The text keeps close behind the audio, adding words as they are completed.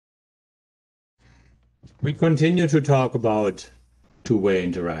We continue to talk about two-way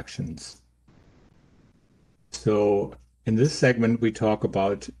interactions. So in this segment, we talk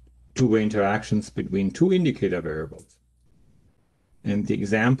about two-way interactions between two indicator variables. And the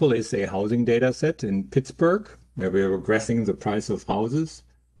example is a housing data set in Pittsburgh, where we're regressing the price of houses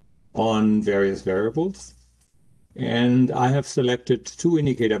on various variables. And I have selected two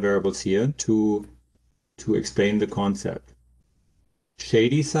indicator variables here to explain the concept.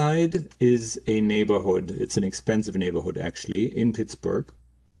 Shady Side is a neighborhood. It's an expensive neighborhood, actually, in Pittsburgh.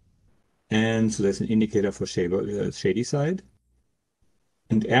 And so there's an indicator for Shady Side.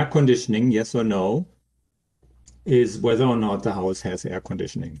 And air conditioning, yes or no, is whether or not the house has air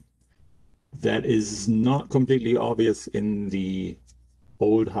conditioning. That is not completely obvious in the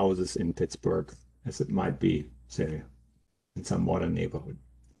old houses in Pittsburgh, as it might be, say, in some modern neighborhood.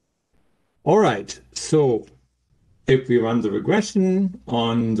 All right, so if we run the regression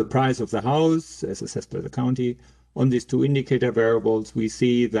on the price of the house as assessed by the county, on these two indicator variables, we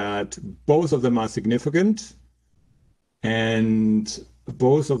see that both of them are significant and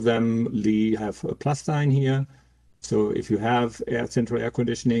both of them have a plus sign here. So if you have central air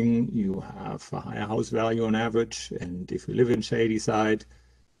conditioning, you have a higher house value on average. And if you live in Shady Side,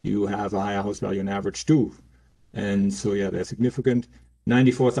 you have a higher house value on average too. And so, yeah, they're significant.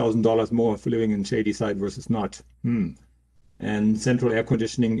 $94,000 more for living in Shady Side versus not. And central air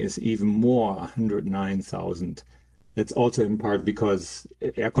conditioning is even more, 109,000. That's also in part because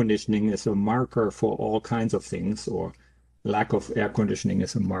air conditioning is a marker for all kinds of things, or lack of air conditioning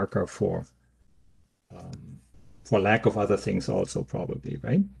is a marker for lack of other things also probably,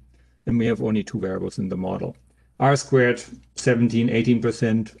 right? And we have only two variables in the model. R squared, 17,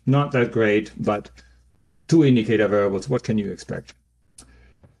 18%, not that great, but two indicator variables, what can you expect?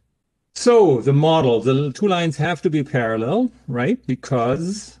 So the model, the two lines have to be parallel, right?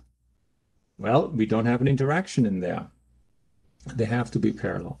 Because, well, we don't have an interaction in there. They have to be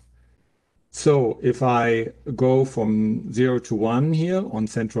parallel. So if I go from 0 to 1 here on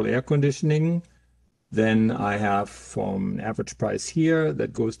central air conditioning, then I have from an average price here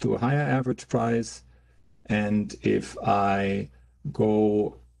that goes to a higher average price. And if I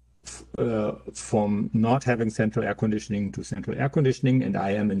go from not having central air conditioning to central air conditioning, and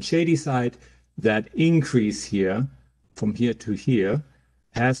I am in Shady Side, that increase here from here to here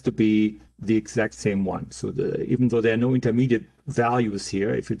has to be the exact same one. So even though there are no intermediate values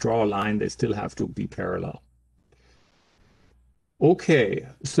here, if you draw a line, they still have to be parallel. Okay,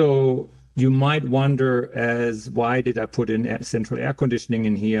 so you might wonder why did I put in central air conditioning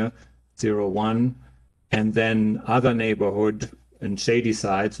in here, 0, 1, and then other neighborhood and Shady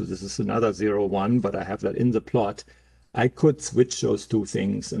Side, so this is another 0, 1, but I have that in the plot. I could switch those two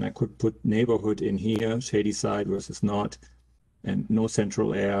things, and I could put neighborhood in here, Shady Side versus not, and no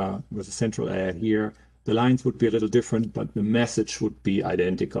central air versus central air here. The lines would be a little different, but the message would be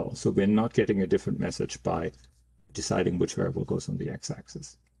identical. So we're not getting a different message by deciding which variable goes on the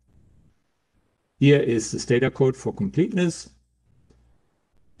x-axis. Here is the data code for completeness.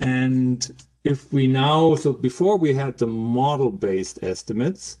 And if we now, so before we had the model-based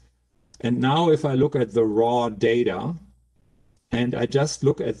estimates, and now if I look at the raw data, and I just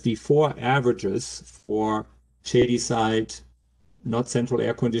look at the 4 averages for Shady Side, not central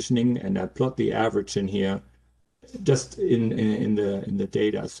air conditioning, and I plot the average in here, just in the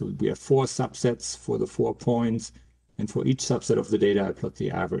data. So we have 4 subsets for the 4 points, and for each subset of the data, I plot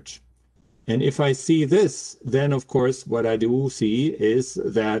the average. And if I see this, then of course, what I do see is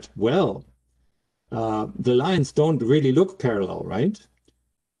that, well, the lines don't really look parallel, right?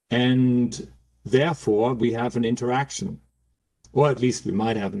 And therefore, we have an interaction, or at least we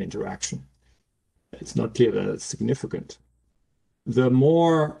might have an interaction. It's not clear that it's significant.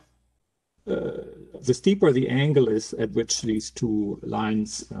 The steeper the angle is at which these two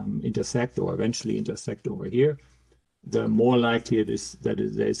lines intersect or eventually intersect over here, the more likely it is that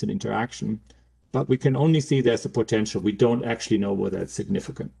there's an interaction. But we can only see there's a potential. We don't actually know whether it's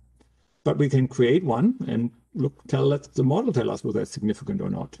significant. But we can create one and let the model tell us whether it's significant or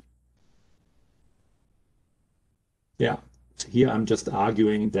not. Yeah, so here I'm just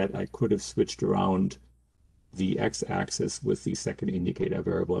arguing that I could have switched around the x-axis with the second indicator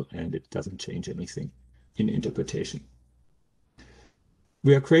variable, and it doesn't change anything in interpretation.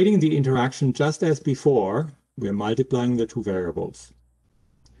 We are creating the interaction just as before. We are multiplying the two variables.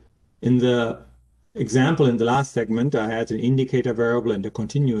 In the example in the last segment, I had an indicator variable and a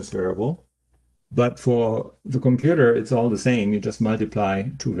continuous variable. But for the computer, it's all the same. You just multiply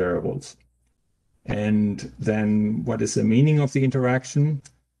two variables. And then what is the meaning of the interaction?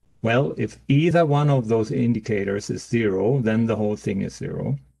 Well, if either one of those indicators is 0, then the whole thing is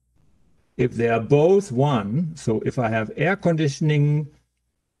 0. If they are both 1, so if I have air conditioning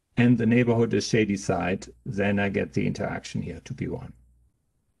and the neighborhood is shady side, then I get the interaction here to be 1.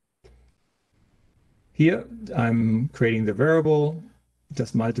 Here, I'm creating the variable,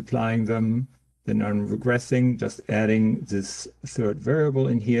 just multiplying them, then I'm regressing, just adding this third variable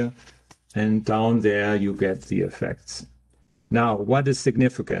in here, and down there you get the effects. Now, what is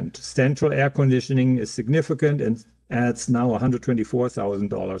significant? Central air conditioning is significant and adds now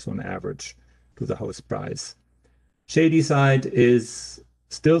 $124,000 on average to the house price. Shady side is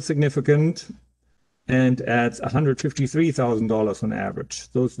still significant and adds $153,000 on average.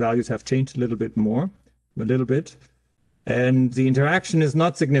 Those values have changed a little bit more, and the interaction is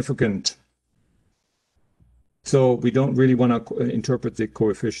not significant. So we don't really want to interpret the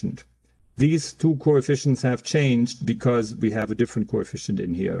coefficient. These two coefficients have changed because we have a different coefficient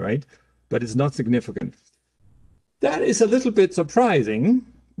in here, right? But it's not significant. That is a little bit surprising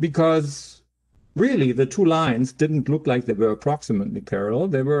because really the two lines didn't look like they were approximately parallel.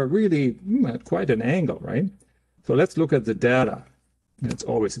 They were really at quite an angle, right? So let's look at the data. That's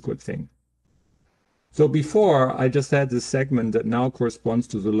always a good thing. So before, I just had this segment that now corresponds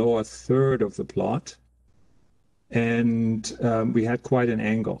to the lower third of the plot. And we had quite an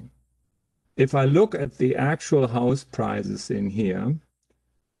angle. If I look at the actual house prices in here,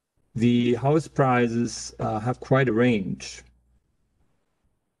 the house prices have quite a range,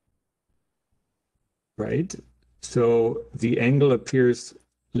 right? So the angle appears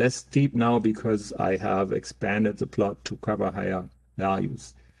less steep now because I have expanded the plot to cover higher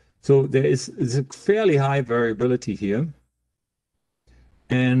values. So there is a fairly high variability here.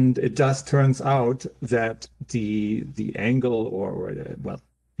 And it just turns out that the angle well,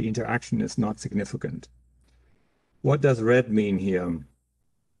 the interaction is not significant. What does red mean here?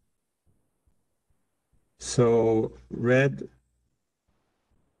 So red,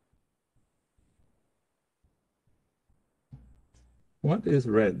 what is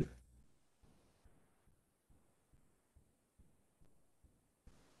red?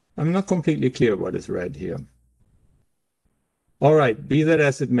 I'm not completely clear what is red here. All right, be that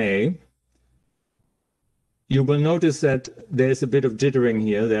as it may, you will notice that there's a bit of jittering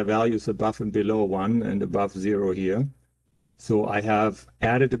here. There are values above and below 1 and above 0 here. So I have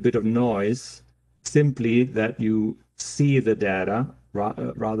added a bit of noise, simply that you see the data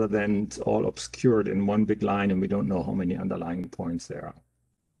rather than it's all obscured in one big line and we don't know how many underlying points there are.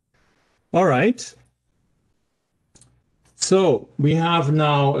 All right. So we have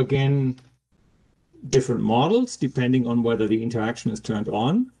now, again, different models depending on whether the interaction is turned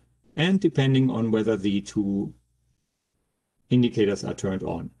on and depending on whether the two indicators are turned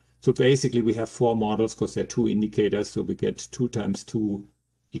on. So basically we have 4 models because there are 2 indicators. So we get 2 times 2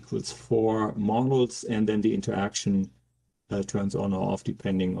 equals 4 models, and then the interaction turns on or off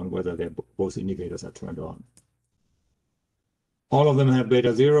depending on whether both indicators are turned on. All of them have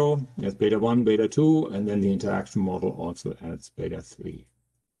beta 0, there's beta 1, beta 2, and then the interaction model also adds beta 3.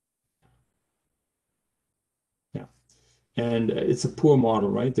 Yeah, and it's a poor model,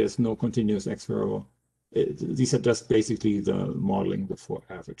 right? There's no continuous X variable. These are just basically the modeling the 4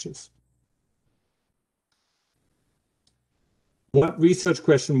 averages. What research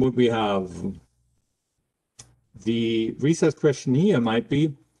question would we have? The research question here might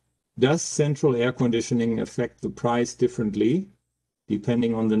be, does central air conditioning affect the price differently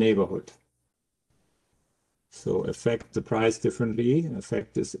depending on the neighborhood? So affect the price differently,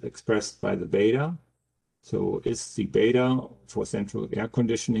 effect is expressed by the beta. So is the beta for central air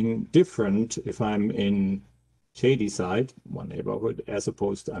conditioning different if I'm in shady side, one neighborhood, as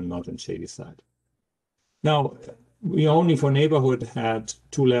opposed to I'm not in shady side? Now, we only for neighborhood had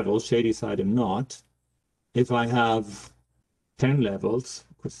 2 levels, shady side and not. If I have 10 levels,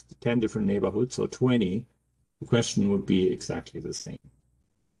 because 10 different neighborhoods, so 20, the question would be exactly the same.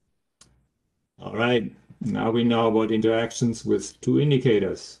 All right, now we know about interactions with 2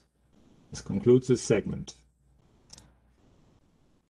 indicators. This concludes this segment.